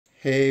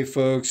Hey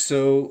folks,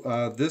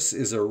 so this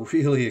is a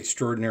really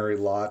extraordinary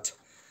lot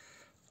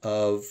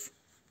of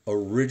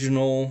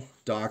original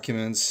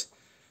documents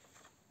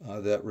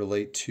that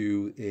relate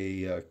to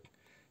a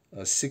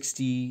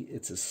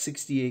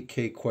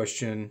 68K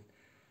question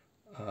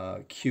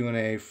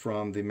Q&A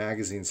from the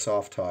magazine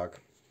Softalk.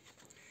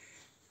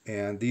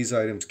 And these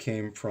items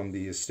came from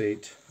the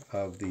estate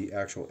of the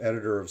actual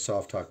editor of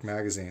Softalk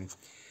magazine.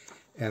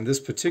 And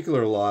this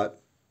particular lot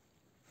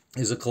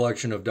is a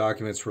collection of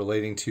documents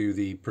relating to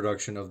the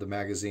production of the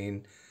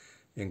magazine,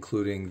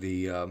 including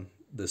the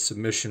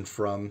submission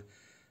from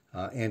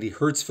Andy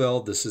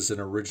Hertzfeld. This is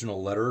an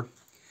original letter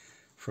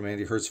from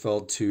Andy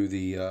Hertzfeld to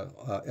the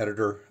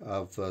editor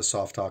of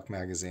Softalk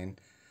magazine,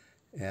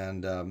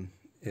 and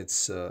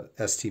it's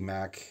ST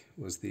Mac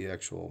was the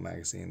actual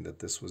magazine that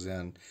this was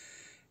in.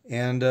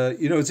 And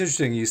it's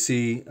interesting. You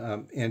see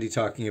Andy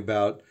talking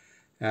about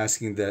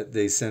asking that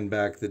they send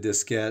back the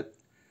diskette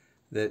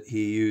that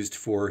he used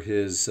for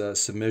his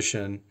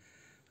submission.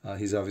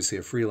 He's obviously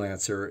a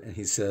freelancer, and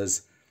he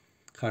says,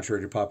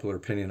 contrary to popular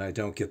opinion, I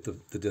don't get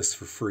the discs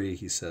for free,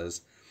 he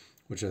says,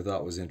 which I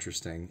thought was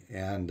interesting.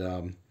 And,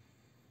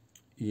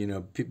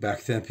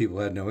 back then people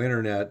had no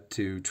internet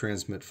to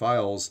transmit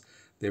files.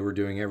 They were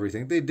doing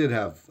everything. They did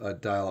have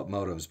dial-up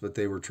modems, but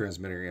they were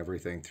transmitting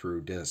everything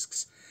through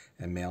discs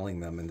and mailing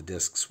them, and the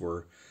discs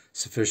were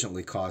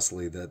sufficiently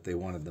costly that they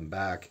wanted them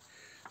back.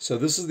 So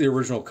this is the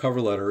original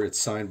cover letter. It's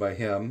signed by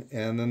him.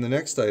 And then the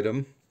next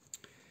item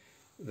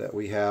that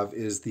we have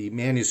is the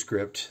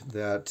manuscript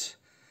that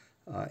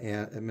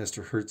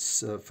Mr.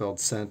 Hertzfeld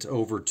sent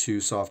over to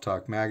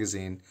Softalk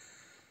magazine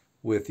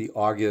with the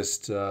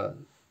August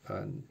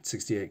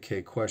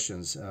 68K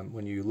questions.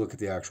 When you look at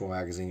the actual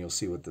magazine, you'll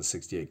see what the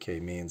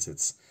 68K means.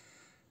 It's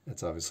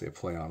obviously a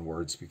play on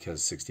words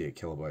because 68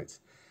 kilobytes.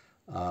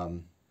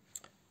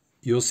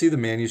 You'll see the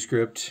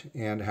manuscript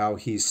and how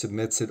he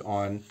submits it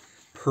on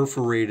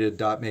perforated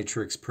dot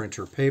matrix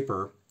printer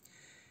paper,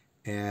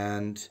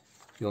 and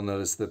you'll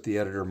notice that the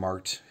editor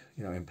marked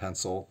in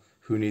pencil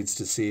who needs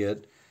to see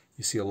it.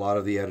 You see a lot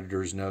of the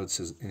editor's notes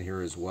in here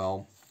as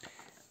well,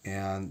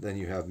 and then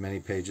you have many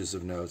pages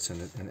of notes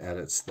and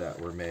edits that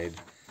were made,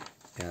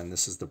 and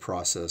this is the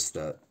process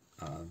that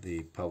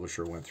the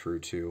publisher went through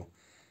to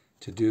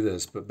do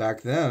this. But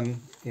back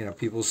then,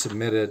 people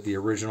submitted the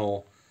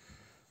original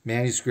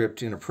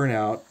manuscript in a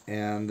printout,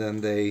 and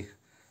then they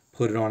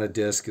put it on a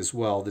disc as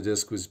well. The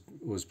disc was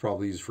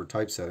probably used for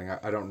typesetting.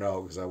 I don't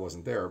know because I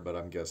wasn't there, but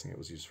I'm guessing it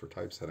was used for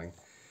typesetting.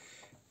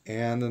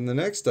 And then the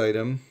next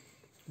item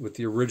with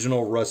the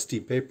original rusty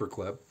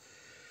paperclip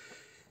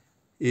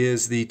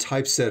is the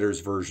typesetter's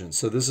version.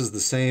 So this is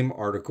the same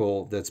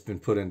article that's been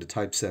put into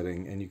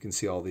typesetting, and you can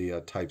see all the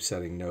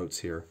typesetting notes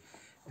here.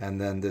 And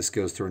then this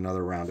goes through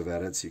another round of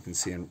edits. You can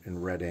see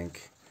in red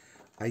ink.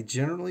 I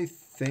generally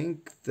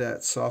think that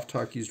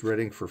Softalk used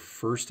red ink for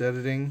first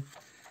editing.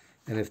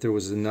 And if there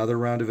was another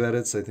round of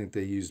edits, I think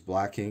they used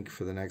black ink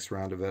for the next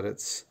round of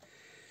edits.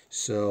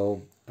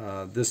 So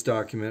this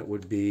document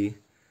would be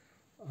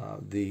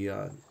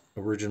the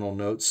original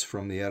notes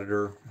from the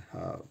editor,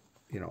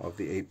 of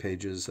the 8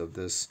 pages of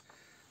this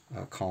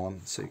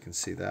column, so you can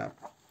see that.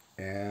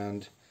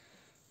 And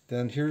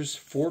then here's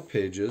 4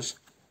 pages.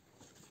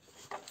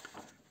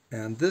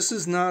 And this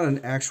is not an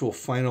actual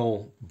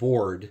final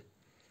board,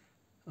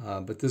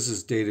 but this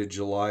is dated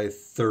July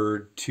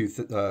 3rd,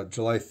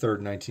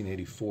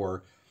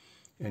 1984.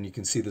 And you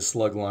can see the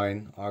slug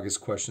line,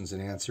 August questions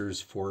and answers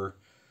for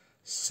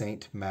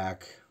St.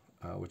 Mac,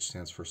 which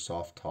stands for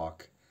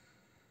Softalk.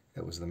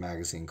 It was the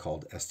magazine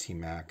called ST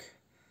Mac,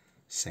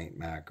 St.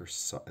 Mac, or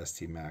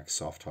ST Mac,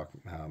 Softalk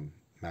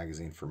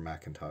magazine for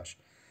Macintosh,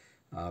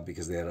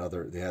 because they had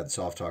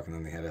Softalk and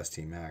then they had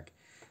ST Mac.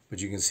 But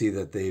you can see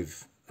that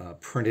they've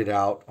printed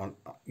out on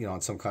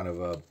some kind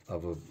of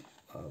a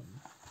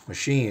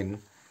machine.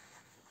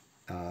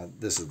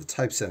 This is the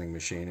typesetting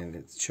machine, and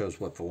it shows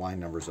what the line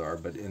numbers are,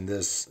 but in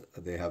this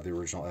they have the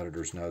original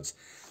editor's notes.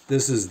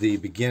 This is the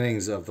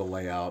beginnings of the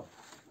layout,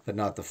 but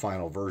not the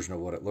final version of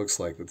what it looks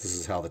like, but this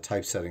is how the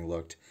typesetting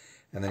looked.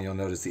 And then you'll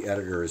notice the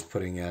editor is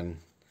putting in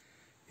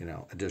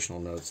additional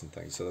notes and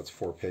things. So that's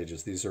 4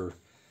 pages. These are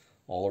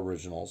all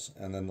originals.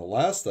 And then the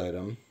last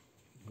item,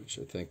 which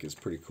I think is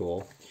pretty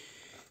cool,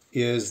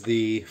 is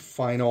the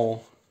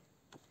final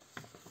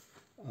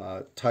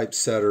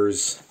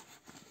typesetters.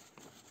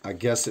 I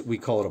guess we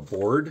call it a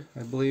board,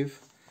 I believe.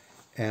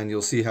 And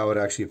you'll see how it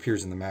actually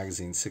appears in the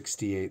magazine,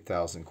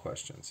 68,000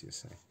 questions, you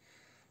see.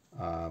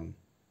 And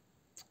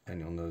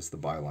you'll notice the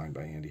byline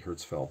by Andy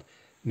Hertzfeld.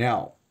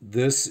 Now,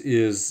 this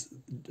is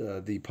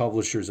the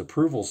publisher's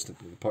approval.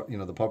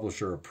 The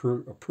publisher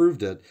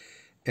approved it.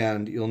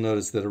 And you'll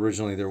notice that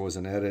originally there was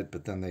an edit,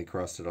 but then they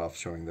crossed it off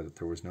showing that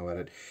there was no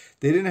edit.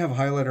 They didn't have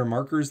highlighter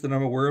markers that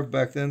I'm aware of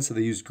back then, so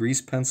they used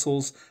grease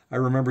pencils. I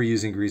remember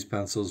using grease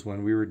pencils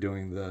when we were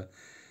doing the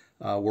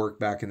work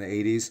back in the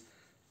 80s.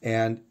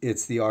 And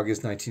it's the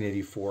August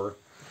 1984.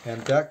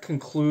 And that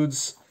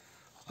concludes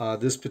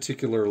this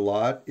particular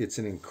lot. It's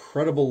an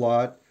incredible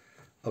lot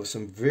of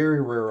some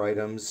very rare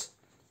items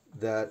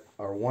that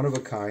are one of a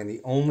kind.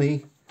 The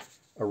only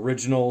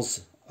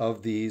originals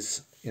of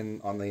these in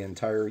the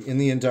entire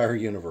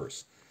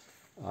universe,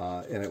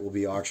 and it will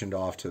be auctioned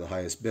off to the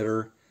highest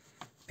bidder,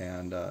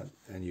 and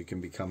you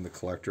can become the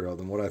collector of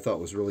them. What I thought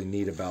was really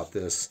neat about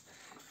this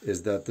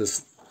is that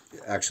this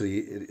actually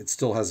it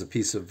still has a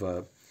piece of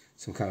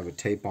some kind of a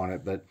tape on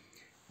it, but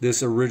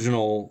this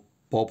original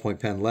ballpoint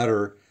pen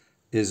letter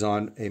is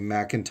on a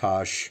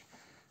Macintosh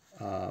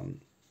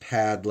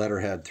pad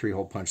letterhead,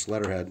 3-hole punch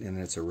letterhead, in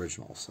its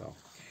original. So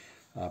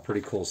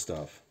pretty cool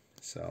stuff.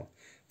 So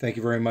thank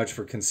you very much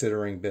for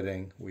considering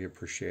bidding. We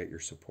appreciate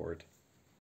your support.